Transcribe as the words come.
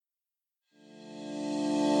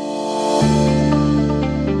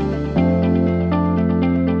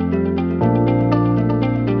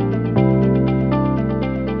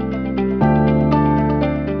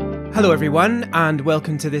Hello everyone, and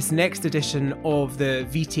welcome to this next edition of the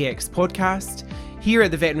VTX podcast. Here at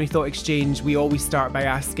the Veterinary Thought Exchange, we always start by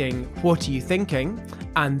asking, what are you thinking?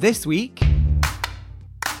 And this week...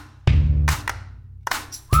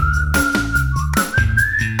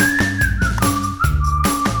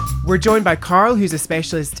 we're joined by Carl, who's a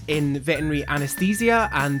specialist in veterinary anaesthesia,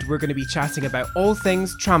 and we're going to be chatting about all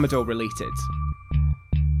things Tramadol related.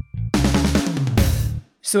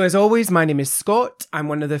 So as always, my name is Scott. I'm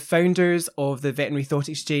one of the founders of the Veterinary Thought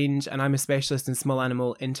Exchange, and I'm a specialist in small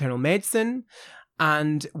animal internal medicine.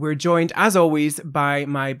 And we're joined, as always, by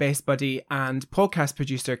my best buddy and podcast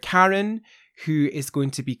producer, Karen, who is going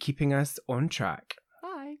to be keeping us on track.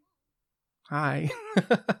 Hi. Hi.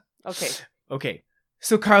 Okay.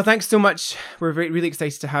 So, Carl, thanks so much. We're really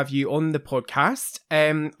excited to have you on the podcast.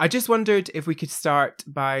 I just wondered if we could start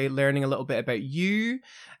by learning a little bit about you,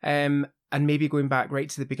 and maybe going back right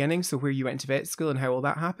to the beginning, so where you went to vet school and how all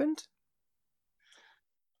that happened.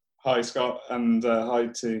 Hi, Scott, and hi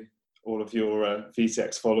to all of your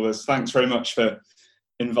VTX followers. Thanks very much for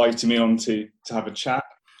inviting me on to have a chat.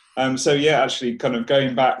 Actually, kind of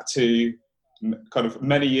going back to kind of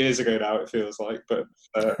many years ago now, it feels like, but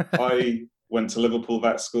I went to Liverpool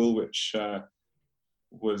Vet School, which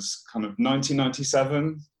was kind of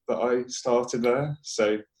 1997 that I started there.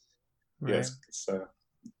 So, Right. Yes, it's a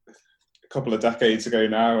couple of decades ago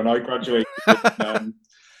now, and I graduated in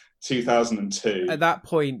 2002. At that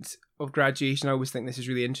point of graduation, I always think this is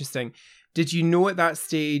really interesting. Did you know at that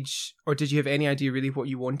stage, or did you have any idea really what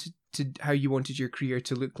you wanted how you wanted your career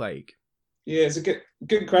to look like? Yeah, it's a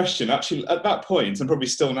good question. Actually, at that point, and probably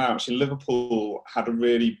still now, actually, Liverpool had a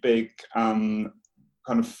really big kind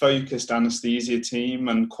of focused anaesthesia team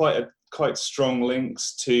and quite strong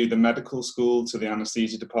links to the medical school, to the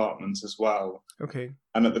anaesthesia department as well. Okay.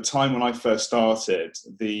 And at the time when I first started,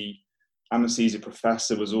 the anaesthesia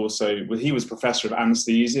professor was he was professor of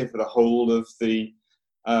anaesthesia for the whole of the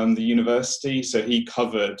university. So he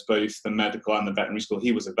covered both the medical and the veterinary school.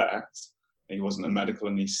 He was a vet. He wasn't a medical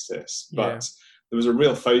anaesthetist, but there was a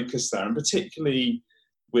real focus there, and particularly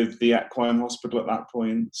with the equine hospital at that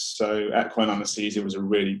point. So equine anaesthesia was a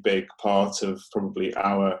really big part of probably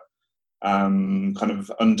our kind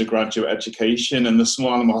of undergraduate education, and the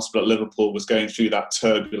small animal hospital at Liverpool was going through that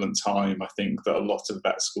turbulent time, I think, that a lot of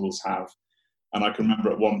vet schools have. And I can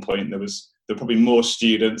remember at one point there were probably more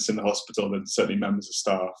students in the hospital than certainly members of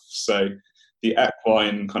staff. So the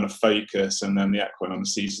equine kind of focus and then the equine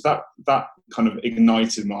anaesthesia, that kind of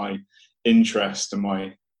ignited my interest and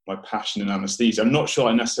my passion in anaesthesia. I'm not sure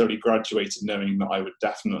I necessarily graduated knowing that I would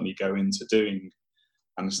definitely go into doing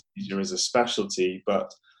anaesthesia as a specialty,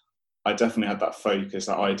 but I definitely had that focus,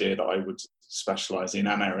 that idea that I would specialise in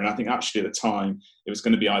an area. And I think actually at the time it was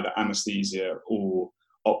going to be either anaesthesia or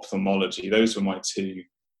ophthalmology. Those were my two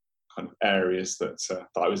kind of areas that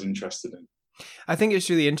I was interested in. I think it's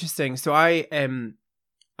really interesting. So I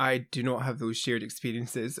do not have those shared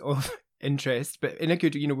experiences of interest, but in a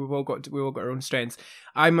good, we've all got our own strengths.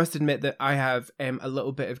 I must admit that I have a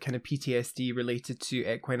little bit of kind of PTSD related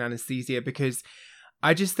to equine anaesthesia, because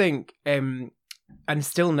I just think, and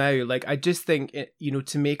still now, like, I just think,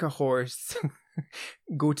 to make a horse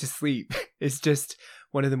go to sleep is just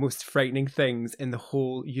one of the most frightening things in the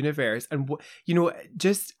whole universe. And,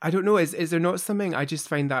 I don't know, is there not something, I just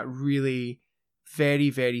find that really very,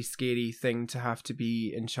 very scary thing to have to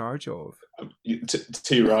be in charge of.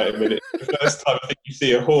 Too right. I mean, the first time I think you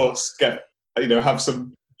see a horse have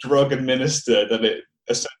some drug administered, and it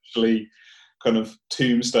essentially kind of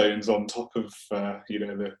tombstones on top of the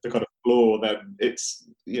kind of floor, then it's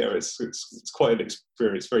quite an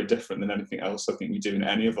experience, very different than anything else I think we do in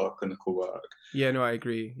any of our clinical work. Yeah, no, I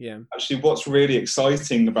agree. Yeah. Actually, what's really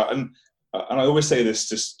exciting about, and I always say this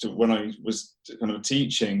just when I was kind of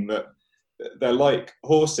teaching, that they're like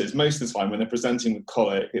horses. Most of the time when they're presenting with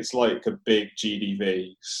colic, it's like a big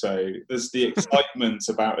GDV. So there's the excitement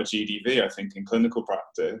about a GDV, I think, in clinical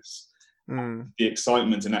practice. The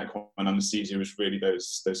excitement in equine anaesthesia is really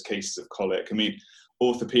those cases of colic. I mean,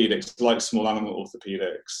 orthopedics, like small animal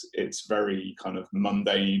orthopedics, it's very kind of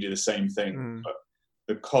mundane. You do the same thing, but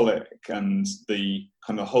the colic and the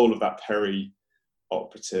kind of whole of that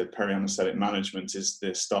peri-anaesthetic management is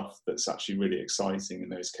the stuff that's actually really exciting in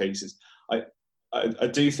those cases. I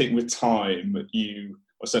do think with time,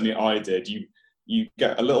 or certainly I did, you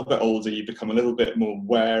get a little bit older, you become a little bit more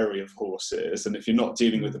wary of horses, and if you're not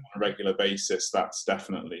dealing with them on a regular basis, that's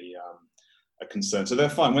definitely a concern. So they're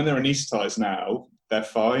fine when they're anaesthetised now. They're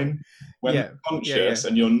fine when they're conscious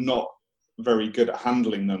and you're not very good at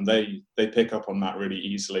handling them. They pick up on that really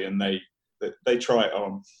easily, and they try it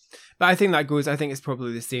on. But I think it's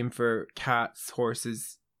probably the same for cats,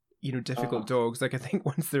 horses, difficult dogs. Like I think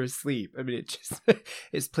once they're asleep, I mean, it just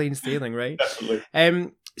it's plain sailing, right?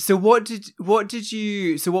 Definitely. So what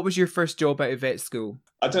was your first job out of vet school?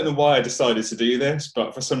 I don't know why I decided to do this,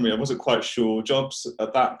 but for some reason I wasn't quite sure. Jobs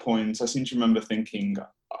at that point, I seem to remember thinking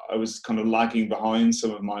I was kind of lagging behind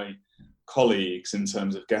some of my colleagues in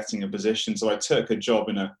terms of getting a position. So I took a job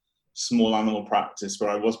in a small animal practice where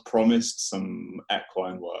I was promised some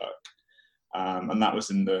equine work, and that was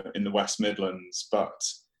in the West Midlands. But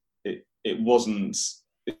it wasn't.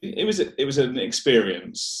 It was an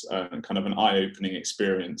experience, kind of an eye-opening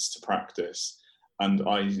experience to practice, and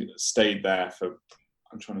I stayed there for,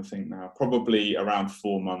 I'm trying to think now, probably around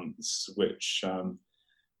 4 months, which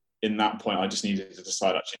in that point I just needed to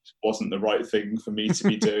decide actually it wasn't the right thing for me to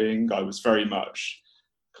be doing. I was very much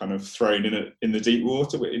kind of thrown in the deep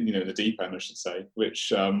water, the deep end, I should say,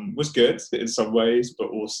 which was good in some ways, but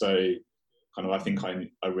also kind of I think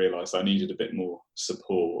I realised I needed a bit more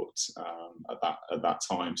support at that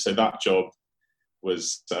time. So that job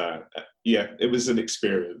was it was an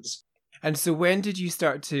experience. And so when did you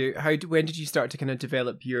start to kind of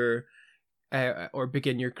develop your or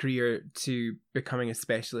begin your career to becoming a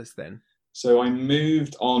specialist then? So I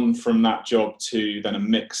moved on from that job to then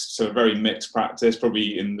a very mixed practice,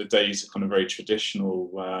 probably in the days of kind of very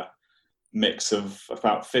traditional mix of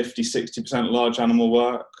about 50-60% large animal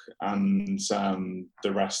work and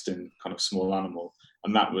the rest in kind of small animal.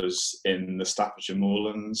 And that was in the Staffordshire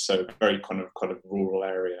Moorlands, so very kind of rural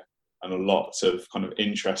area, and a lot of kind of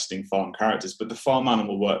interesting farm characters. But the farm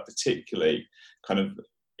animal work particularly kind of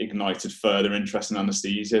ignited further interest in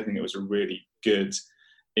anaesthesia. I think it was a really good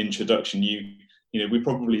introduction. We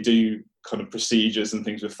probably do kind of procedures and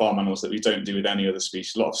things with farm animals that we don't do with any other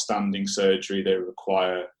species. A lot of standing surgery, they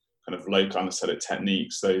require kind of local anaesthetic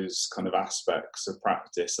techniques, those kind of aspects of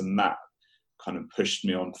practice, and that kind of pushed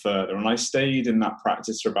me on further. And I stayed in that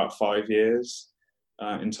practice for about 5 years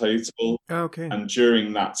in total. Okay. And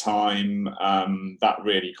during that time, that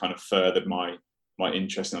really kind of furthered my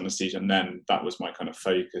interest in anaesthesia, and then that was my kind of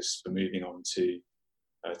focus for moving on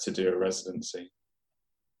to do a residency.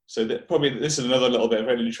 So this is another little bit of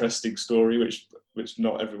an interesting story, which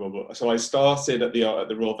not everyone will. So I started at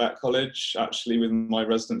the Royal Vet College actually with my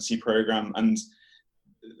residency program, and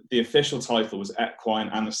the official title was Equine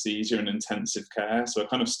Anaesthesia and Intensive Care. So I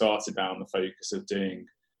kind of started down the focus of doing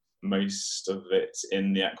most of it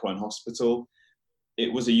in the equine hospital.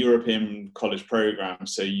 It was a European college program,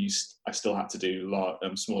 so I still had to do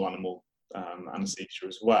small animal anaesthesia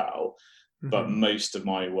as well. But most of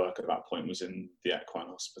my work at that point was in the equine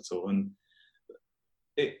hospital, and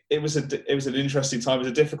it was an interesting time. It was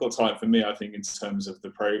a difficult time for me, I think, in terms of the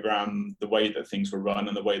program, the way that things were run,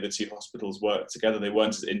 and the way the two hospitals worked together. They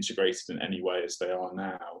weren't as integrated in any way as they are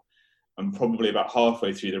now. And probably about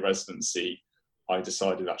halfway through the residency, I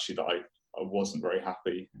decided actually that I wasn't very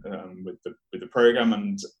happy with the program,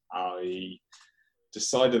 and I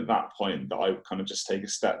decided at that point that I would kind of just take a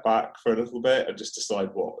step back for a little bit and just decide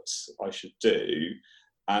what I should do.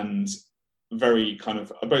 And very kind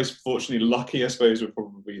of, most fortunately lucky, I suppose, would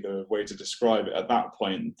probably be the way to describe it. At that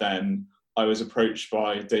point, then I was approached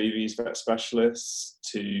by Davies Vet Specialists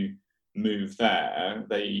to move there.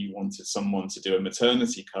 They wanted someone to do a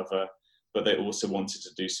maternity cover, but they also wanted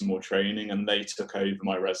to do some more training, and they took over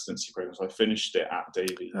my residency program. So I finished it at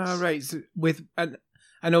Davies. Right. So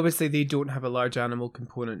and obviously they don't have a large animal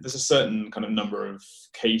component. There's a certain kind of number of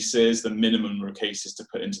cases, the minimum number of cases to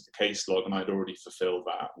put into the case log, and I'd already fulfilled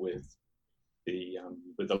that with the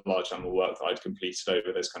large animal work that I'd completed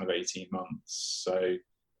over those kind of 18 months. So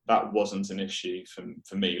that wasn't an issue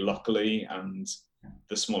for me, luckily. And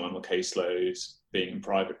the small animal caseload, being in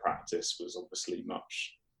private practice, was obviously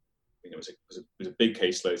much. I think it was a big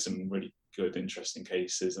caseload, some really good, interesting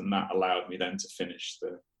cases, and that allowed me then to finish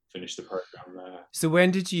the program there. So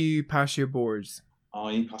when did you pass your boards?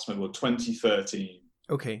 I passed my board 2013.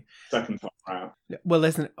 Okay. Second time around. Well,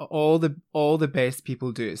 listen, all the best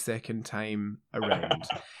people do it second time around.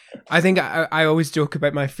 I think I always joke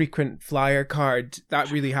about my frequent flyer card.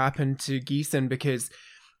 That really happened to Geeson because,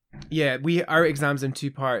 yeah, our exams in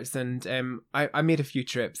 2 parts, and I made a few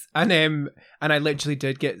trips, and I literally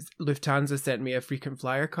did get Lufthansa sent me a frequent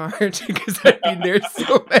flyer card because I'd been there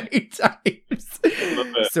so many times.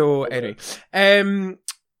 So anyway,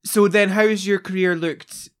 so then how's your career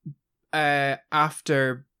looked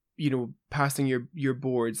after passing your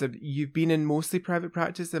boards? You've been in mostly private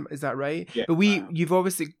practice, is that right? Yeah. But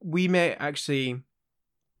we met actually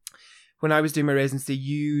when I was doing my residency.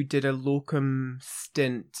 You did a locum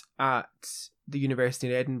stint at the University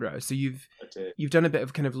in Edinburgh, so you've done a bit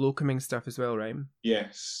of kind of locuming stuff as well, right?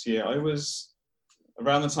 Yes, yeah. I was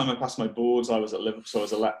around the time I passed my boards, I was at Liverpool, so I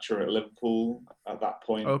was a lecturer at Liverpool at that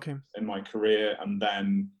point in my career. And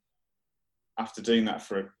then after doing that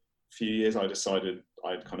for a few years, I decided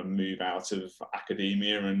I'd kind of move out of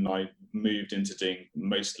academia, and I moved into doing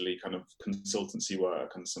mostly kind of consultancy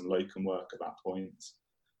work and some locum work at that point.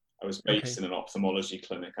 I was based in an ophthalmology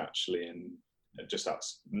clinic actually, and just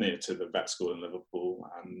that's near to the vet school in Liverpool,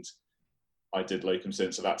 and I did locum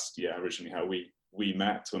since. So that's originally how we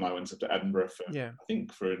met, when I went up to Edinburgh for I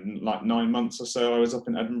think for like 9 months or so. I was up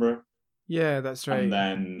in Edinburgh. Yeah, that's right. And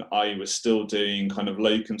then I was still doing kind of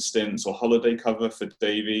locum stints or holiday cover for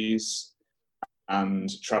Davies, and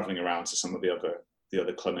travelling around to some of the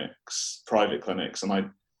other clinics, private clinics, and I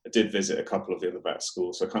did visit a couple of the other vet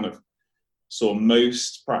schools. So I kind of saw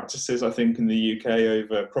most practices, I think, in the UK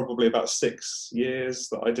over probably about 6 years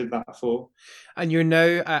that I did that for. And you're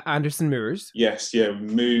now at Anderson Moors? Yes, we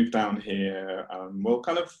moved down here,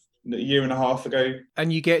 kind of a year and a half ago.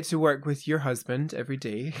 And you get to work with your husband every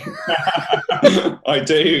day. I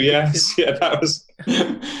do, yes. Yeah, that was.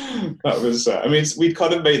 I mean, we'd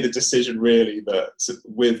kind of made the decision really that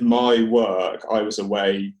with my work, I was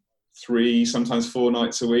away 3, sometimes 4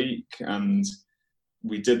 nights a week, and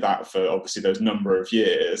we did that for obviously those number of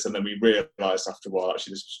years, and then we realised after a while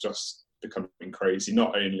actually this was just becoming crazy.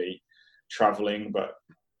 Not only travelling, but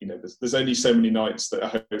there's only so many nights that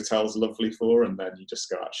a hotel's lovely for, and then you just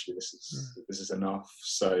go, actually, this is enough.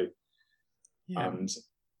 So, and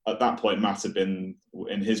at that point, Matt had been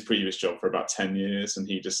in his previous job for about 10 years, and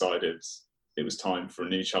he decided it was time for a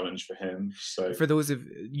new challenge for him. So, for those of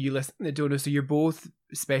you listening that don't know, so you're both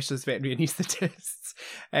specialist veterinary anaesthetists.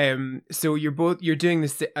 So you're doing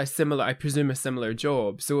a similar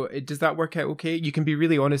job. So does that work out okay? You can be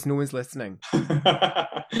really honest. No one's listening.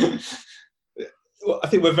 Well, I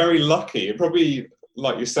think we're very lucky, probably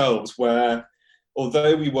like yourselves, where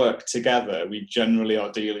although we work together, we generally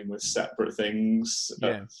are dealing with separate things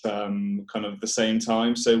at kind of the same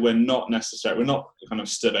time. So we're not kind of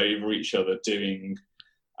stood over each other doing,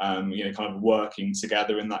 kind of working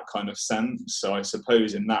together in that kind of sense. So I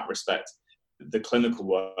suppose in that respect, the clinical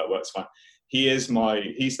work works fine. He's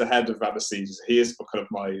the head of anaesthesia. He is kind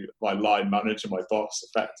of my line manager, my boss,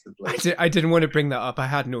 effectively. I didn't want to bring that up. I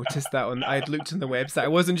had noticed that I'd looked on the website. I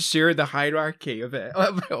wasn't sure the hierarchy of it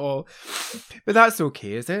all, but that's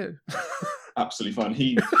okay, is it? Absolutely fine.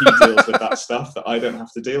 He deals with that stuff that I don't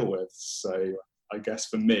have to deal with. So I guess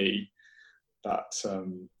for me, that's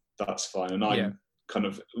fine. And kind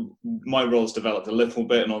of, my role's developed a little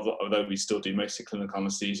bit, and although we still do mostly clinical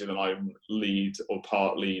anaesthesia, then I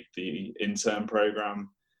part lead the intern program.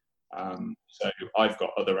 So I've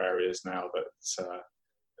got other areas now that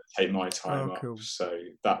take my time up. Cool. So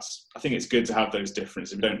I think it's good to have those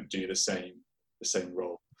differences. We don't do the same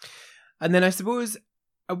role. And then I suppose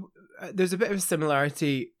there's a bit of a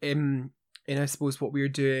similarity in I suppose what we're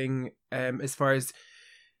doing as far as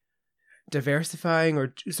diversifying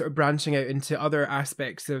or sort of branching out into other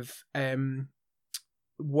aspects of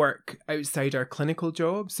work outside our clinical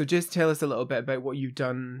job. So just tell us a little bit about what you've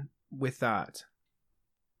done with that.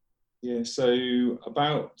 Yeah, so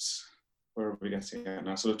about, where are we getting at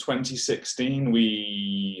now? Sort of 2016,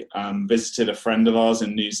 we visited a friend of ours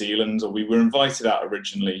in New Zealand, or we were invited out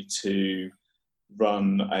originally to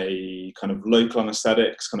run a kind of local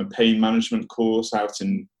anaesthetics, kind of pain management course out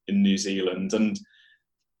in New Zealand. And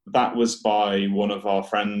that was by one of our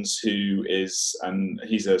friends he's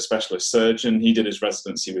a specialist surgeon. He did his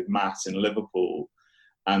residency with Matt in Liverpool,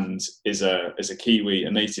 and is a Kiwi,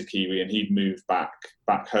 a native Kiwi, and he'd moved back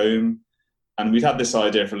home. And we'd had this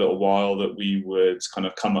idea for a little while that we would kind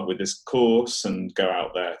of come up with this course and go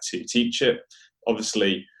out there to teach it.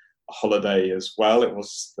 Obviously, a holiday as well. It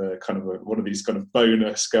was the kind of one of these kind of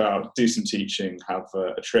bonus, go out, do some teaching, have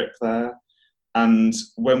a trip there. And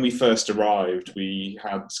when we first arrived, we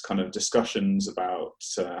had kind of discussions about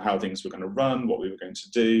how things were going to run, what we were going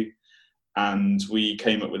to do. And we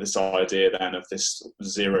came up with this idea then of this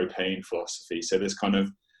zero pain philosophy. So this kind of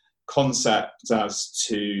concept as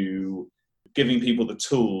to giving people the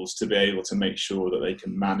tools to be able to make sure that they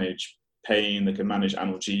can manage pain, they can manage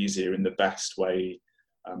analgesia in the best way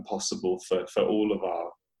possible for all of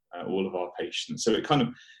our patients. So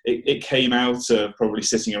it came out of probably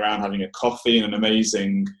sitting around having a coffee in an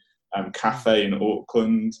amazing cafe in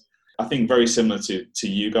Auckland. I think very similar to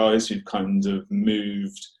you guys, we've kind of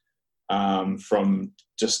moved from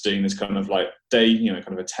just doing this kind of like day, kind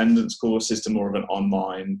of attendance courses to more of an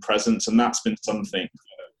online presence. And that's been something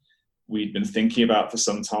that we'd been thinking about for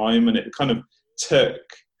some time. And it kind of took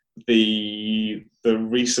the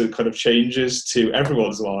recent kind of changes to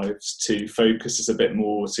everyone's lives to focus us a bit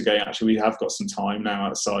more to go, actually, we have got some time now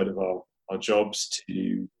outside of our jobs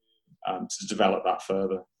to develop that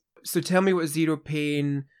further. So tell me what zero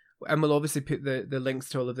pain, and we'll obviously put the links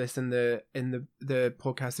to all of this in the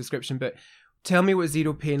podcast description, but tell me what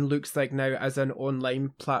zero pain looks like now as an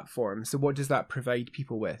online platform. So what does that provide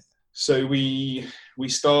people with? So we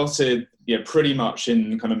started pretty much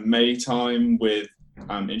in kind of May time with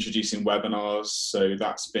introducing webinars. So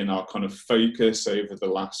that's been our kind of focus over the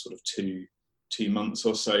last sort of two months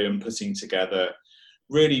or so, and putting together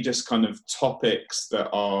really just kind of topics that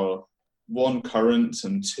are, one, current,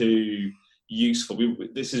 and two, useful.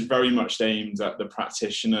 This is very much aimed at the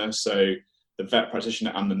practitioner, so the vet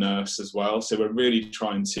practitioner and the nurse as well. So we're really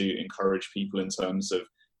trying to encourage people in terms of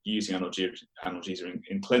using analgesia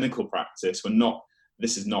in clinical practice.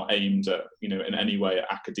 This is not aimed at, in any way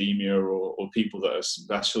at academia or people that are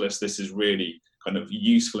specialists. This is really kind of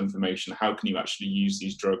useful information. How can you actually use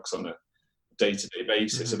these drugs on a day-to-day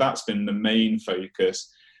basis? So that's been the main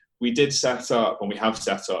focus. We did set up, and we have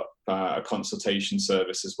set up, a consultation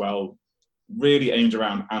service as well, really aimed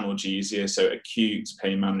around analgesia, so acute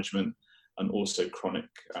pain management and also chronic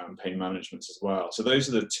pain management as well. So those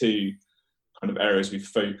are the two kind of areas we've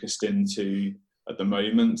focused into at the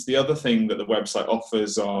moment. The other thing that the website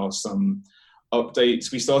offers are some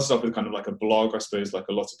updates. We started off with kind of like a blog, I suppose, like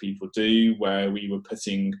a lot of people do, where we were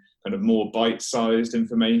putting kind of more bite-sized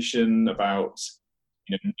information about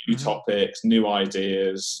new topics, new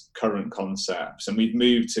ideas, current concepts, and we've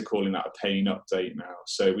moved to calling that a pain update now.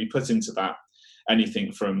 So we put into that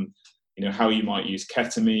anything from how you might use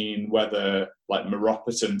ketamine, whether like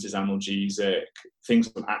meropitant is analgesic,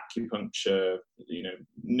 things like acupuncture,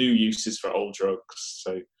 new uses for old drugs.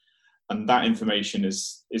 So, and that information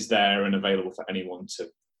is there and available for anyone to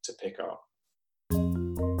pick up.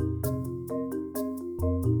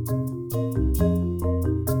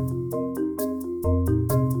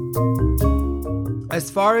 As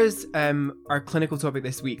far as our clinical topic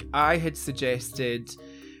this week, I had suggested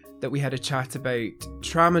that we had a chat about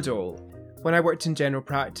Tramadol. When I worked in general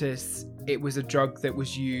practice, it was a drug that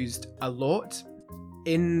was used a lot.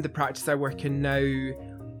 In the practice I work in now,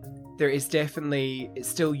 it's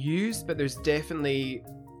still used, but there's definitely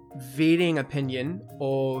varying opinion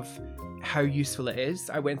of how useful it is.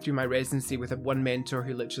 I went through my residency with one mentor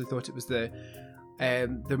who literally thought it was the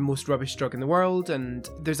most rubbish drug in the world, and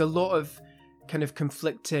there's a lot of kind of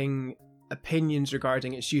conflicting opinions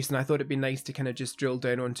regarding its use, and I thought it'd be nice to kind of just drill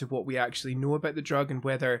down onto what we actually know about the drug and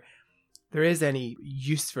whether there is any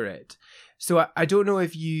use for it. So I don't know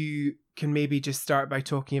if you can maybe just start by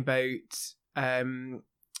talking about how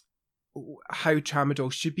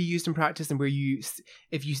Tramadol should be used in practice, and where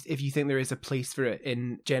if you think there is a place for it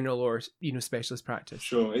in general or specialist practice.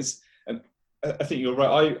 Sure. I think you're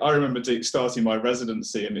right. I remember starting my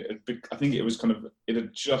residency, and I think it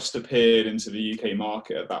had just appeared into the UK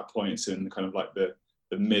market at that point, so in kind of like the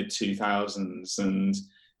mid 2000s, and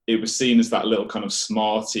it was seen as that little kind of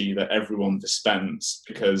smartie that everyone dispensed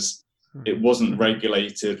because it wasn't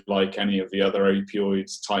regulated like any of the other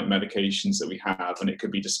opioids type medications that we have, and it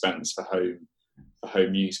could be dispensed for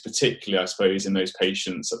home use, particularly I suppose in those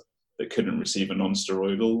patients that couldn't receive a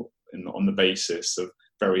non-steroidal on the basis of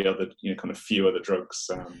very other, kind of few other drugs.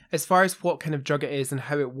 As far as what kind of drug it is and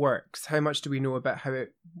how it works, how much do we know about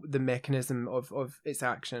the mechanism of its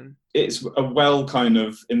action? It's a well kind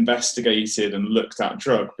of investigated and looked at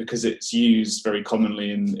drug because it's used very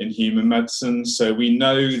commonly in human medicine. So we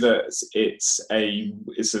know that it's a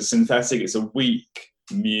synthetic, it's a weak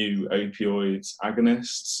mu opioid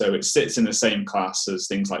agonist. So it sits in the same class as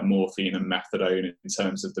things like morphine and methadone in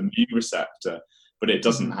terms of the mu receptor, but it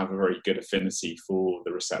doesn't have a very good affinity for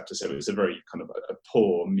the receptor. So it's a very kind of a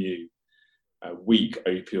poor mu, weak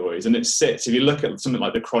opioid. And it sits, if you look at something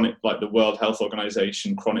like the World Health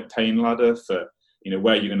Organization chronic pain ladder for,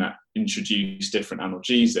 where you're going to introduce different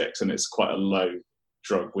analgesics, and it's quite a low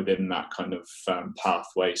drug within that kind of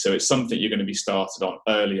pathway. So it's something you're going to be started on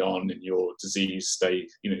early on in your disease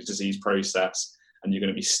state, disease process, and you're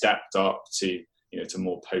going to be stepped up to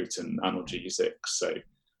more potent analgesics. So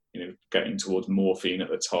getting towards morphine at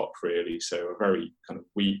the top, really. So a very kind of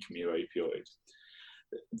weak mu opioid.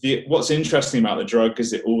 What's interesting about the drug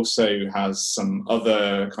is it also has some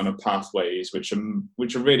other kind of pathways which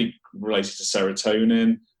are really related to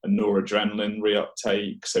serotonin and noradrenaline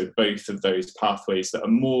reuptake. So both of those pathways that are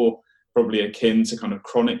more probably akin to kind of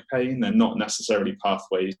chronic pain. They're not necessarily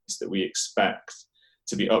pathways that we expect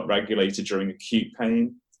to be upregulated during acute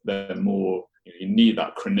pain. They're more, you need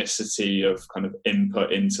that chronicity of kind of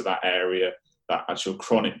input into that area, that actual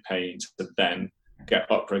chronic pain, to then get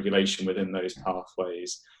upregulation within those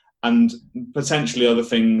pathways. And potentially other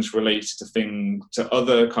things related to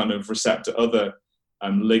other kind of other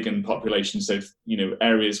ligand populations. So,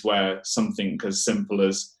 areas where something as simple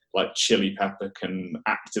as like chili pepper can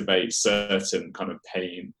activate certain kind of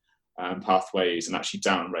pain pathways and actually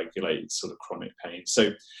downregulate sort of chronic pain.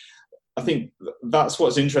 So I think that's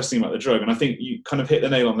what's interesting about the drug. And I think you kind of hit the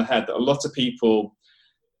nail on the head that a lot of people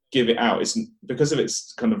give it out. It's because of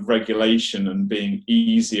its kind of regulation and being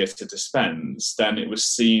easier to dispense, then it was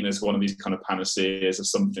seen as one of these kind of panaceas of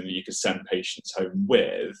something that you could send patients home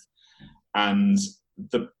with. And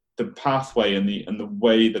the pathway and the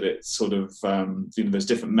way that it sort of, those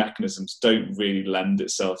different mechanisms don't really lend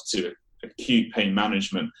itself to acute pain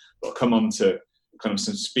management. But I'll come on to kind of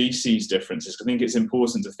some species differences. I think it's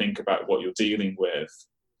important to think about what you're dealing with,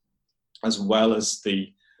 as well as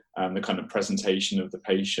the kind of presentation of the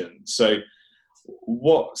patient. So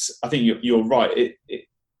I think you're right.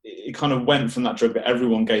 It kind of went from that drug that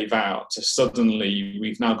everyone gave out to suddenly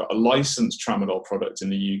we've now got a licensed Tramadol product in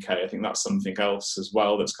the UK. I think that's something else as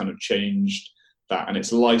well that's kind of changed that, and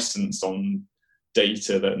it's licensed on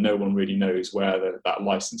data that no one really knows where that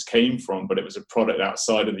license came from, but it was a product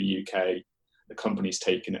outside of the UK. The company's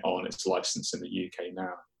taken it on, it's licensed in the UK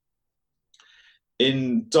now.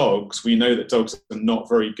 In dogs, we know that dogs are not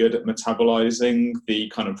very good at metabolizing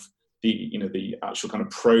the actual kind of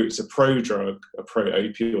it's a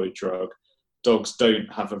pro-opioid drug. Dogs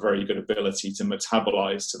don't have a very good ability to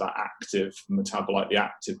metabolize to that active metabolite, the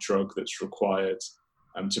active drug that's required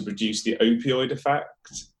to produce the opioid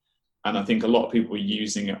effect. And I think a lot of people were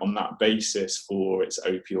using it on that basis for its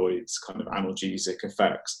opioids kind of analgesic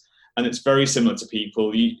effects. And it's very similar to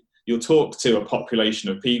people. You'll talk to a population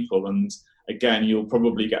of people, and again, you'll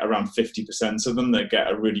probably get around 50% of them that get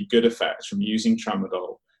a really good effect from using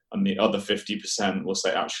Tramadol. And the other 50% will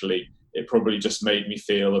say, actually, it probably just made me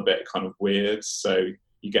feel a bit kind of weird. So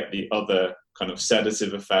you get the other kind of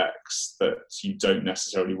sedative effects that you don't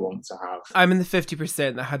necessarily want to have. I'm in the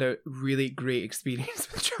 50% that had a really great experience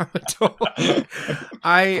with Tramadol.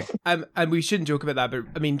 And we shouldn't joke about that, but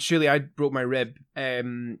I mean, surely I broke my rib,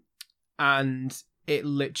 and it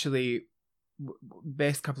literally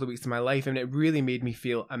best couple of weeks of my life, and it really made me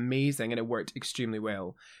feel amazing, and it worked extremely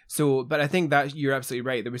well. So, but I think that you're absolutely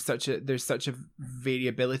right. There's such a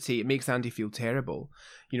variability. It makes Andy feel terrible,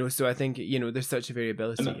 so I think there's such a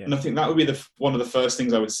variability. And I think that would be one of the first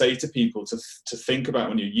things I would say to people to think about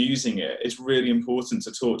when you're using it. It's really important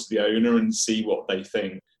to talk to the owner and see what they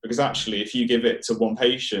think, because actually if you give it to one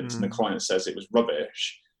patient and the client says it was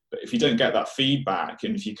rubbish, but if you don't get that feedback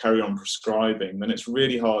and if you carry on prescribing, then it's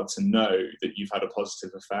really hard to know that you've had a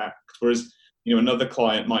positive effect. Whereas, another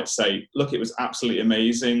client might say, look, it was absolutely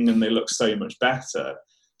amazing and they look so much better.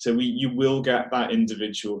 So you will get that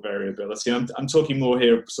individual variability. And I'm talking more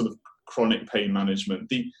here sort of chronic pain management.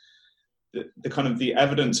 The kind of the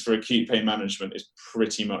evidence for acute pain management is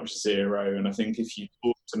pretty much zero. And I think if you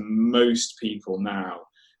talk to most people now,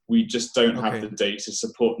 we just don't have the data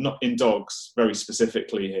support, not in dogs very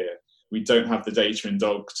specifically here. We don't have the data in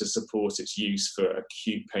dogs to support its use for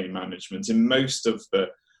acute pain management. In most of the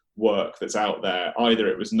work that's out there, either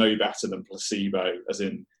it was no better than placebo, as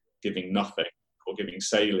in giving nothing, or giving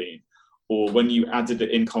saline, or when you added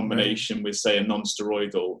it in combination with, say, a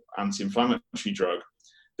non-steroidal anti-inflammatory drug,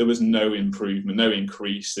 there was no improvement, no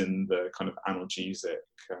increase in the kind of analgesic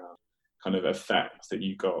kind of effect that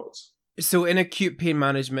you got. So in acute pain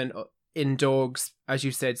management in dogs, as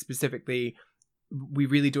you said specifically, we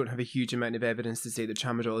really don't have a huge amount of evidence to say that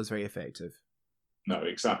Tramadol is very effective. No,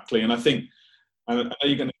 exactly. And I think, I know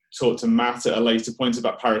you're going to talk to Matt at a later point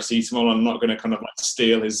about paracetamol. I'm not going to kind of like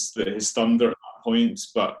steal his thunder at that point,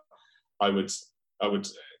 but I would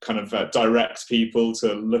kind of direct people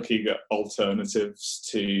to looking at alternatives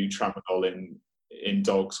to Tramadol in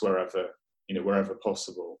dogs wherever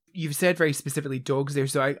possible. You've said very specifically dogs there,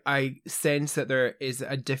 so I sense that there is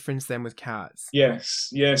a difference then with cats. Yes,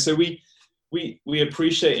 yeah. So we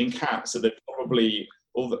appreciate in cats that they're probably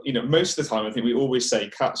most of the time. I think we always say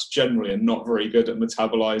cats generally are not very good at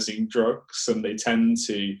metabolizing drugs, and they tend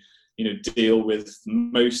to deal with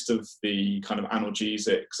most of the kind of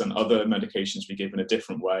analgesics and other medications we give in a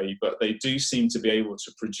different way, but they do seem to be able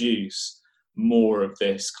to produce more of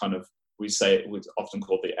this kind of, we say it would often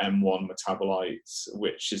call the M1 metabolites,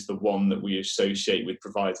 which is the one that we associate with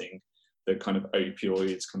providing the kind of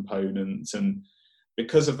opioids component. And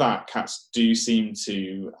because of that, cats do seem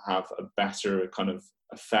to have a better kind of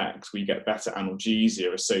effect. We get better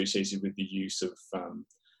analgesia associated with the use of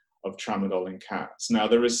Tramadol in cats. Now,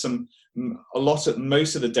 there is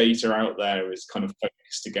most of the data out there is kind of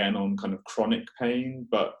focused again on kind of chronic pain,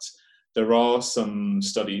 but there are some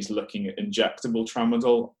studies looking at injectable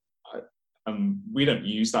Tramadol. We don't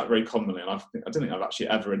use that very commonly, and I don't think I've actually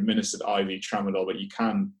ever administered IV tramadol, but you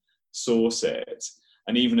can source it.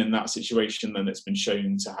 And even in that situation, then it's been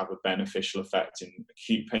shown to have a beneficial effect in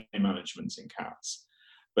acute pain management in cats.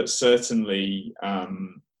 But certainly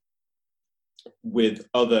with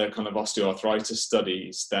other kind of osteoarthritis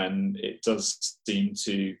studies, then it does seem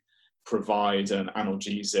to provide an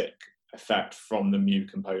analgesic effect from the mu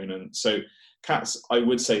component. So cats, I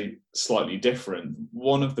would say, slightly different.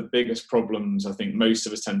 One of the biggest problems I think most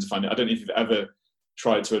of us tend to find, I don't know if you've ever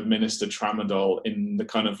tried to administer tramadol in the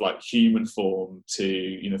kind of like human form to,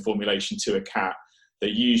 you know, formulation to a cat. They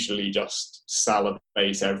usually just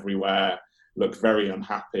salivate everywhere, look very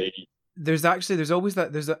unhappy. There's also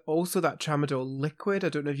that tramadol liquid. I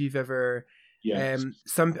don't know if you've ever, yes.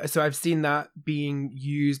 So I've seen that being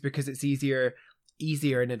used because it's easier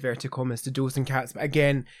in inverted commas to dose in cats, but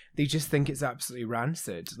again, they just think it's absolutely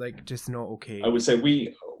rancid, like just not okay. I would say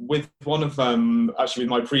with one of actually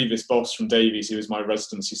with my previous boss from Davies, who was my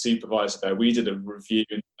residency supervisor there, we did a review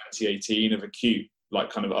in 2018 of acute,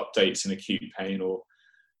 like kind of updates in acute pain or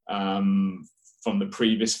from the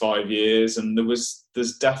previous 5 years, and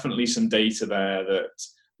there's definitely some data there that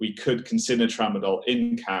we could consider tramadol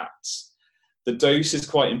in cats. The dose is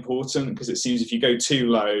quite important because it seems if you go too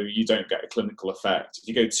low, you don't get a clinical effect. If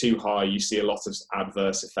you go too high, you see a lot of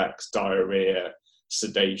adverse effects, diarrhea,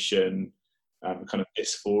 sedation, kind of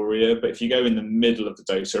dysphoria. But if you go in the middle of the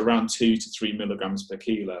dose, so around 2 to 3 milligrams per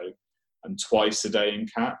kilo, and twice a day in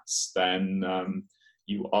cats, then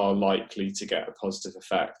you are likely to get a positive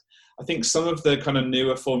effect. I think some of the kind of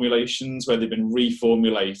newer formulations where they've been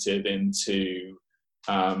reformulated into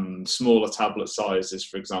smaller tablet sizes,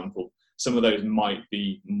 for example, some of those might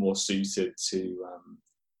be more suited to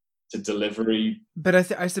delivery. But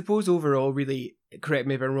I suppose overall, really, correct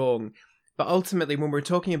me if I'm wrong, but ultimately when we're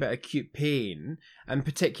talking about acute pain, and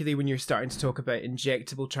particularly when you're starting to talk about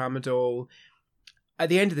injectable tramadol, at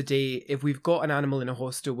the end of the day, if we've got an animal in a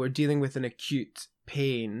hospital, we're dealing with an acute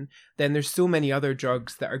pain, then there's so many other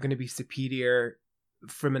drugs that are going to be superior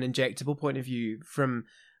from an injectable point of view, from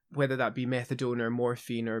whether that be methadone or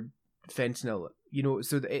morphine or fentanyl, you know,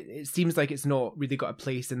 so it seems like it's not really got a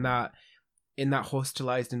place in that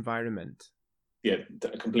hospitalized environment. Yeah,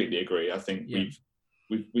 I completely agree. I think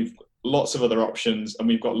we've lots of other options, and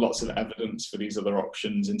we've got lots of evidence for these other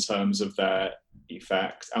options in terms of their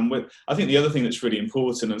effect. And I think the other thing that's really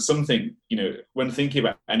important, and something, you know, when thinking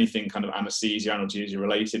about anything kind of anesthesia, analgesia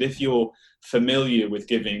related, if you're familiar with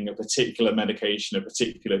giving a particular medication, a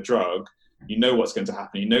particular drug, you know what's going to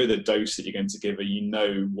happen, you know the dose that you're going to give her, you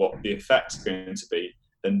know what the effect's going to be,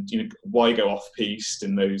 then, you know, why go off piste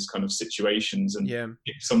in those kind of situations and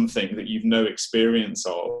pick something that you've no experience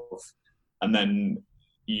of, and then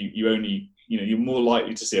you only, you know, you're more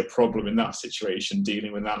likely to see a problem in that situation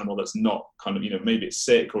dealing with an animal that's not kind of, you know, maybe it's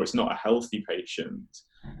sick or it's not a healthy patient.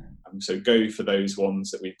 So go for those ones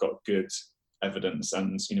that we've got good evidence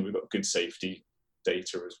and, you know, we've got good safety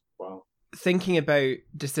data as well. Thinking about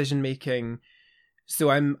decision making, so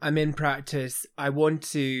I'm in practice.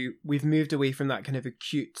 We've moved away from that kind of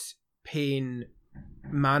acute pain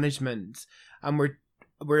management, and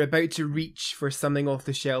we're about to reach for something off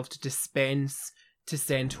the shelf to dispense, to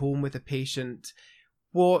send home with a patient.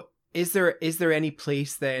 What is there any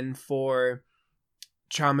place then for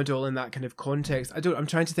tramadol in that kind of context? I'm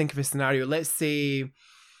trying to think of a scenario. Let's say,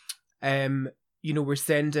 you know, we're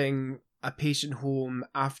sending a patient home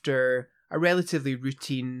after a relatively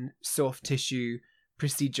routine soft tissue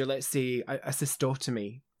procedure, let's say a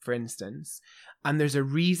cystotomy, for instance, and there's a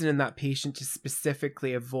reason in that patient to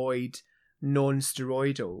specifically avoid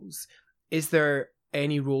non-steroidals. Is there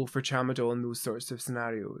any role for tramadol in those sorts of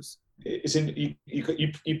scenarios? It's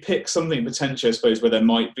you pick something potentially, I suppose, where there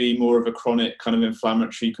might be more of a chronic kind of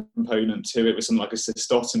inflammatory component to it with something like a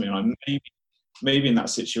cystotomy, and maybe in that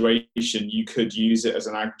situation you could use it as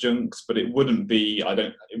an adjunct, but it wouldn't be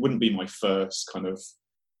my first kind of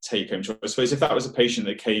take-home choice. I suppose if that was a patient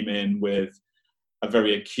that came in with a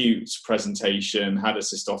very acute presentation, had a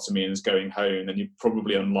cystotomy and is going home, then you're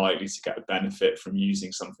probably unlikely to get a benefit from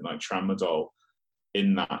using something like tramadol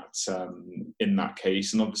in that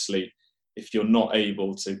case. And obviously, if you're not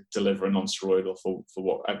able to deliver a non-steroidal for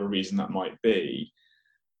whatever reason that might be,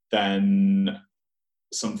 then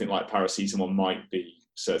something like paracetamol might be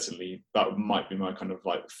my kind of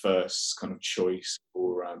like first kind of choice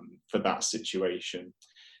for that situation.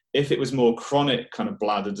 If it was more chronic kind of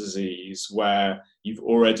bladder disease where you've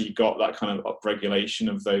already got that kind of upregulation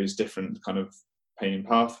of those different kind of pain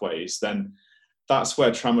pathways, then that's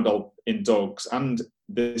where tramadol in dogs, and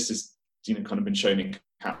this is, you know, kind of been shown in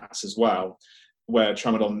cats as well, where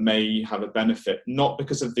tramadol may have a benefit, not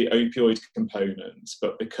because of the opioid component,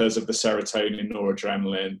 but because of the serotonin,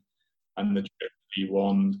 noradrenaline, and the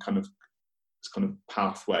GLP-1 kind of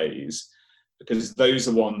pathways, because those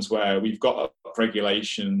are ones where we've got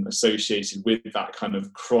upregulation associated with that kind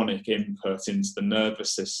of chronic input into the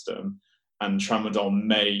nervous system, and tramadol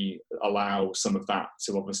may allow some of that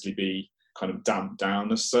to obviously be kind of damped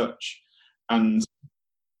down as such. And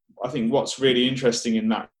I think what's really interesting in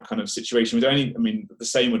that kind of situation the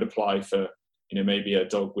same would apply for, maybe a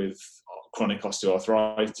dog with chronic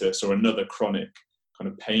osteoarthritis or another chronic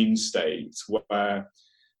kind of pain state, where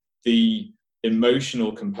the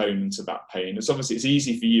emotional component of that pain, it's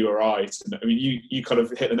easy for you or I to, you kind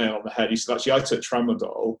of hit the nail on the head. You said, actually, I took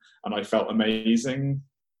tramadol and I felt amazing.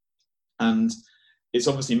 And it's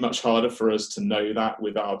obviously much harder for us to know that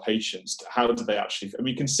with our patients. How do they actually,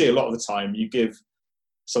 you can see a lot of the time you give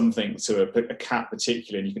something to a cat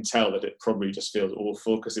particularly, and you can tell that it probably just feels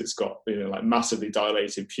awful because it's got like massively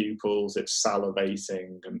dilated pupils, it's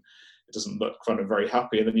salivating, and it doesn't look kind of very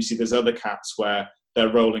happy. And then you see there's other cats where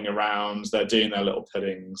they're rolling around, they're doing their little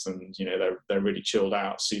puddings, and they're really chilled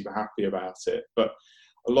out, super happy about it. But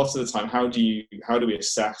a lot of the time, how do we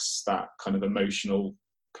assess that kind of emotional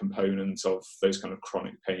component of those kind of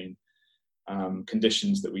chronic pain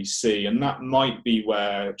conditions that we see? And that might be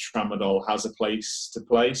where tramadol has a place to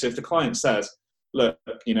play. So if the client says, look,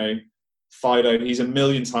 Fido, he's a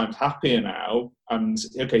million times happier now, and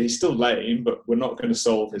okay, he's still lame, but we're not going to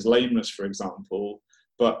solve his lameness, for example,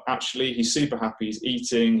 but actually he's super happy, he's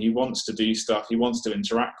eating, he wants to do stuff, he wants to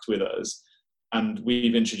interact with us, and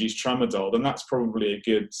we've introduced tramadol, then that's probably a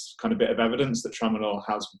good kind of bit of evidence that tramadol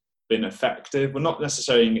has been effective. We're not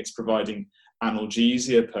necessarily it's providing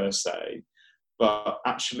analgesia per se, but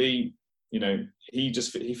actually,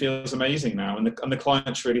 he feels amazing now, and the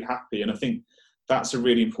client's really happy. And I think that's a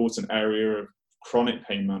really important area of chronic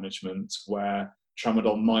pain management where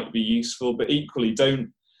tramadol might be useful, but equally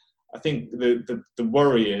I think the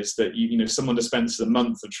worry is that someone dispenses a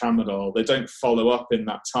month of tramadol, they don't follow up in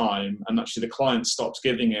that time, and actually the client stops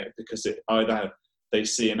giving it because it either they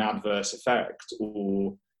see an adverse effect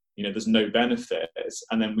or there's no benefit,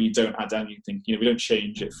 and then we don't add anything, we don't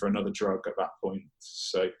change it for another drug at that point.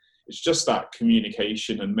 So it's just that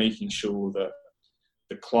communication and making sure that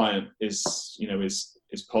the client is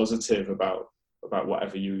positive about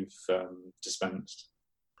whatever you've dispensed.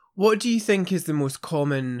 What do you think is the most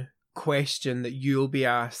common question that you'll be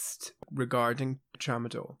asked regarding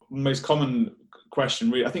tramadol? Most common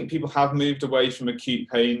question, really, I think people have moved away from acute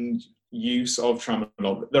pain use of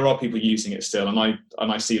tramadol. There are people using it still, and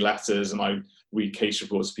I see letters and I read case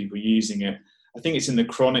reports of people using it. I think it's in the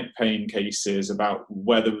chronic pain cases about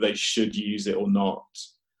whether they should use it or not,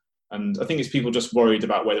 and I think it's people just worried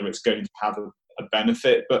about whether it's going to have a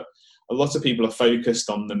benefit. But a lot of people are focused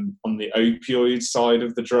on the opioid side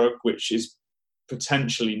of the drug, which is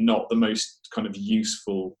potentially not the most kind of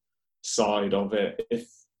useful side of it. If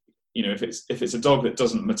it's a dog that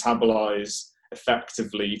doesn't metabolize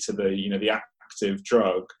effectively to the active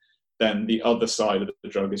drug, then the other side of the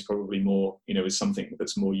drug is probably more, is something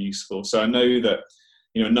that's more useful. So I know that,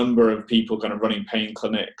 a number of people kind of running pain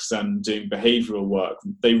clinics and doing behavioral work,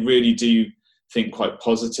 they really do think quite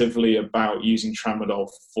positively about using tramadol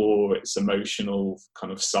for its emotional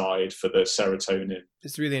kind of side, for the serotonin.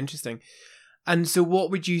 It's really interesting. And so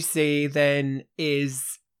what would you say then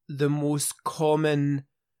is the most common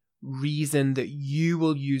reason that you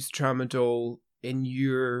will use tramadol in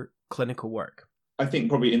your clinical work? I think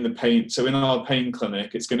probably in our pain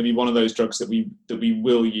clinic, it's going to be one of those drugs that we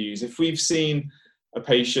will use. If we've seen a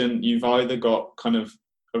patient, you've either got kind of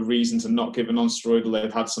a reason to not give a non-steroidal,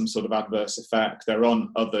 they've had some sort of adverse effect, they're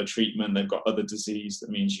on other treatment, they've got other disease that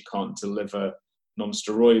means you can't deliver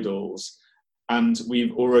non-steroidals, and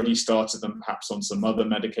we've already started them perhaps on some other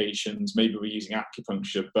medications, maybe we're using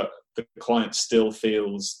acupuncture, but the client still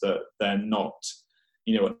feels that they're not,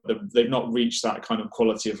 they've not reached that kind of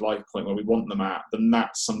quality of life point where we want them at, then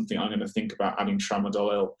that's something I'm going to think about adding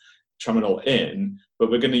tramadol in, but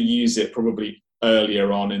we're going to use it probably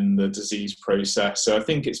earlier on in the disease process. So I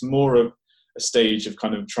think it's more of a stage of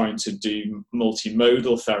kind of trying to do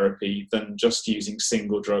multimodal therapy than just using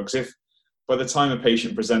single drugs. If by the time a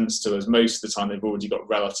patient presents to us, most of the time they've already got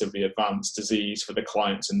relatively advanced disease, for the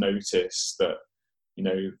client to notice that,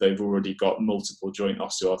 they've already got multiple joint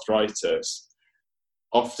osteoarthritis.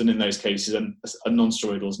 Often in those cases, a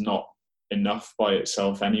non-steroidal is not enough by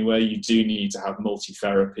itself anyway. You do need to have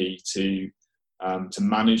multi-therapy to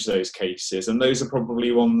manage those cases. And those are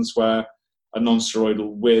probably ones where a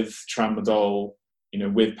non-steroidal with tramadol,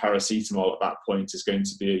 with paracetamol at that point is going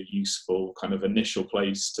to be a useful kind of initial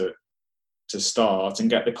place to start, and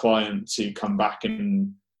get the client to come back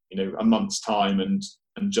in a month's time and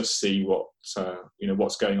just see what's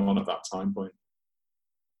going on at that time point.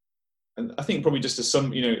 And I think probably just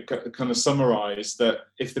to kind of summarize that,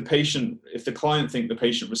 if the client think the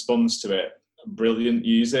patient responds to it, brilliant,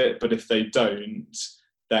 use it. But if they don't,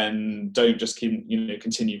 then don't just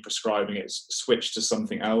continue prescribing it. Switch to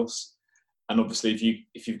something else. And obviously,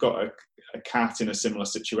 if you've got a cat in a similar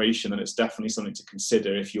situation, then it's definitely something to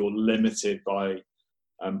consider if you're limited by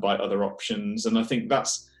other options. And I think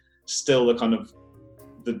that's still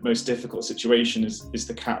the most difficult situation is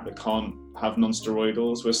the cat that can't have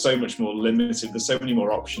non-steroidals. We're so much more limited. There's so many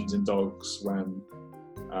more options in dogs when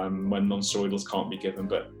non-steroidals can't be given,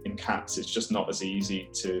 but in cats it's just not as easy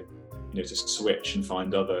to switch and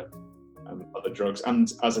find other drugs.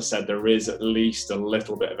 And as I said, there is at least a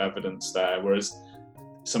little bit of evidence there, whereas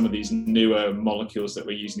some of these newer molecules that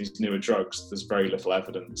we're using, these newer drugs, there's very little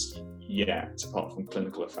evidence yet apart from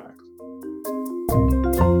clinical effect.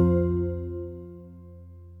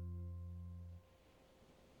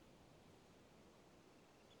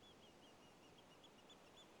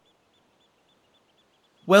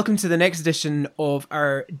 Welcome to the next edition of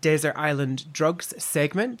our Desert Island Drugs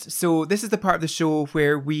segment. So this is the part of the show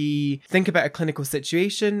where we think about a clinical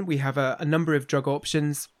situation. We have a number of drug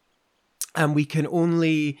options, and we can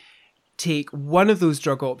only take one of those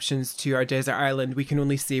drug options to our desert island. We can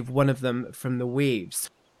only save one of them from the waves.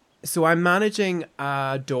 So I'm managing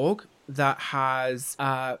a dog that has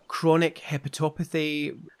chronic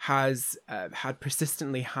hepatopathy, has had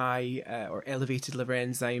persistently high or elevated liver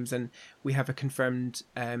enzymes, and we have a confirmed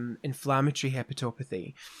inflammatory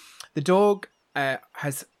hepatopathy. The dog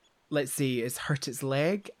has hurt its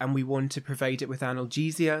leg, and we want to provide it with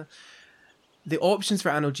analgesia. The options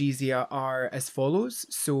for analgesia are as follows.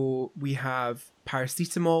 So we have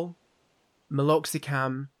paracetamol,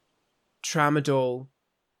 meloxicam, tramadol,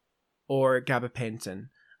 or gabapentin.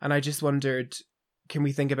 And I just wondered, can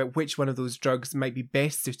we think about which one of those drugs might be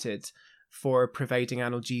best suited for providing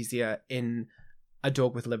analgesia in a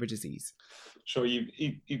dog with liver disease? Sure, you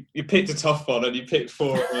picked a tough one, and you picked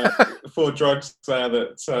four drugs there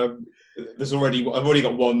that I've already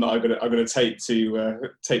got one that I'm gonna take to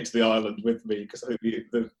the island with me, because I think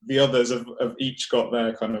the others have each got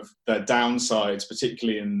their downsides,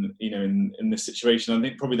 particularly in this situation. I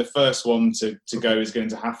think probably the first one to go is going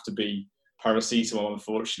to have to be paracetamol,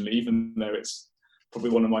 unfortunately, even though it's probably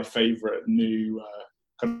one of my favourite new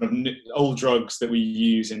old drugs that we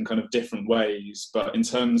use in kind of different ways. But in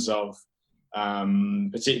terms of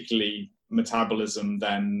particularly metabolism,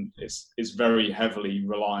 then it's very heavily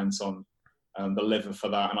reliant on the liver for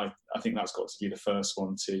that, and I think that's got to be the first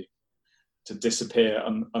one to disappear,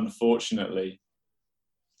 unfortunately.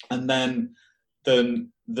 And then the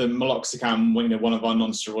meloxicam, one of our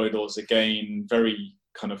non-steroidals, again very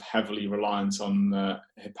kind of heavily reliant on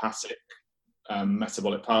hepatic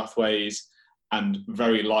metabolic pathways, and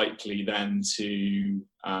very likely then to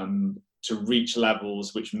reach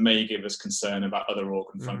levels which may give us concern about other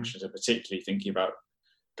organ functions, and particularly thinking about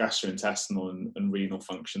gastrointestinal and renal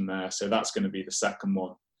function there. So that's going to be the second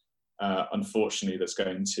one, unfortunately, that's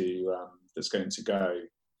going to go.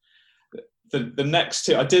 The next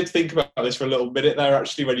two, I did think about this for a little minute there,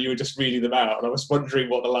 actually, when you were just reading them out, and I was wondering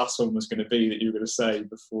what the last one was going to be that you were going to say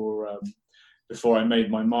before I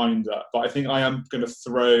made my mind up. But I think I am going to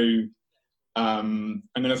throw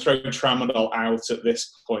Tramadol out at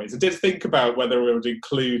this point. I did think about whether we would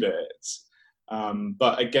include it,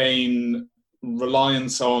 but again,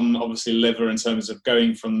 reliance on obviously liver in terms of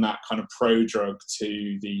going from that kind of pro-drug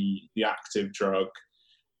to the active drug.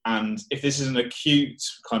 And if this is an acute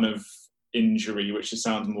kind of injury, which it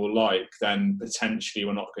sounds more like, then potentially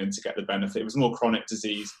we're not going to get the benefit. If it was more chronic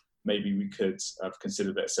disease, maybe we could have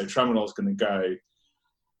considered it. So Tramadol is going to go.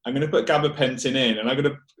 I'm going to put gabapentin in, and I'm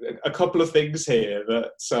going to a couple of things here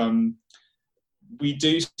that we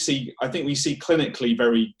do see. I think we see clinically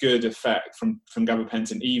very good effect from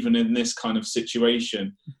gabapentin, even in this kind of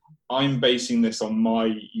situation. I'm basing this on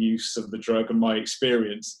my use of the drug and my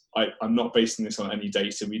experience. I'm not basing this on any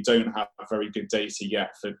data. We don't have very good data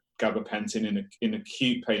yet for gabapentin in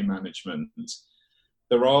acute pain management.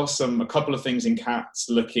 There are a couple of things in cats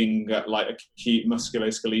looking at like acute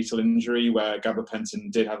musculoskeletal injury where gabapentin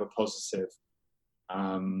did have a positive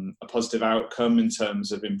outcome in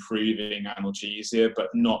terms of improving analgesia, but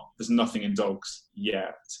there's nothing in dogs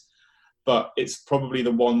yet. But it's probably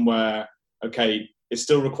the one where, okay, it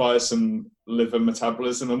still requires some liver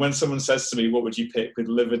metabolism. And when someone says to me, what would you pick with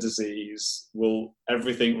liver disease? Well,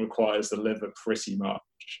 everything requires the liver pretty much,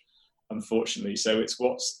 unfortunately. So it's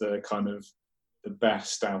what's the kind of the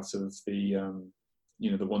best out of the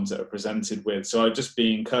the ones that are presented with. So I'm just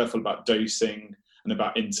being careful about dosing and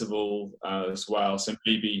about interval as well. So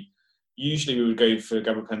usually we would go for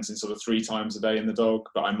gabapentin sort of 3 times a day in the dog,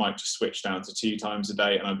 but I might just switch down to 2 times a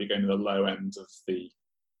day, and I'd be going to the low end of the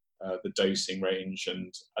dosing range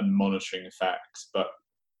and monitoring effect. But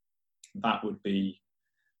that would be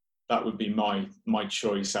my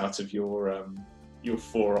choice out of your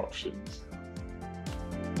 4 options.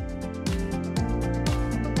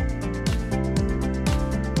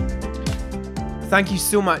 Thank you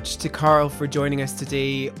so much to Carl for joining us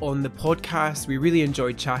today on the podcast. We really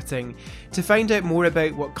enjoyed chatting. To find out more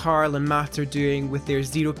about what Carl and Matt are doing with their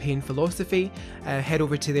zero pain philosophy, head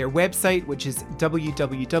over to their website, which is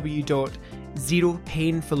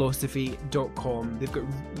www.zeropainphilosophy.com. They've got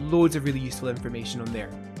loads of really useful information on there.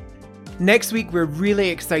 Next week, we're really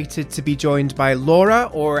excited to be joined by Laura,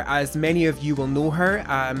 or as many of you will know her,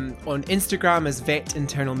 on Instagram as Vet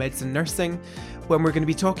Internal Medicine Nursing, when we're going to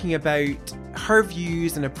be talking about her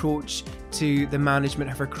views and approach to the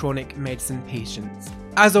management of her chronic medicine patients.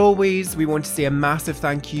 As always, we want to say a massive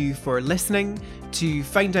thank you for listening. To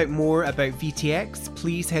find out more about VTX,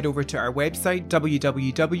 please head over to our website,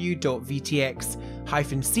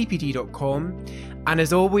 www.vtx-cpd.com. And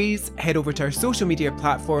as always, head over to our social media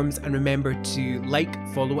platforms and remember to like,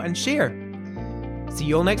 follow and share. See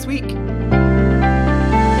you all next week.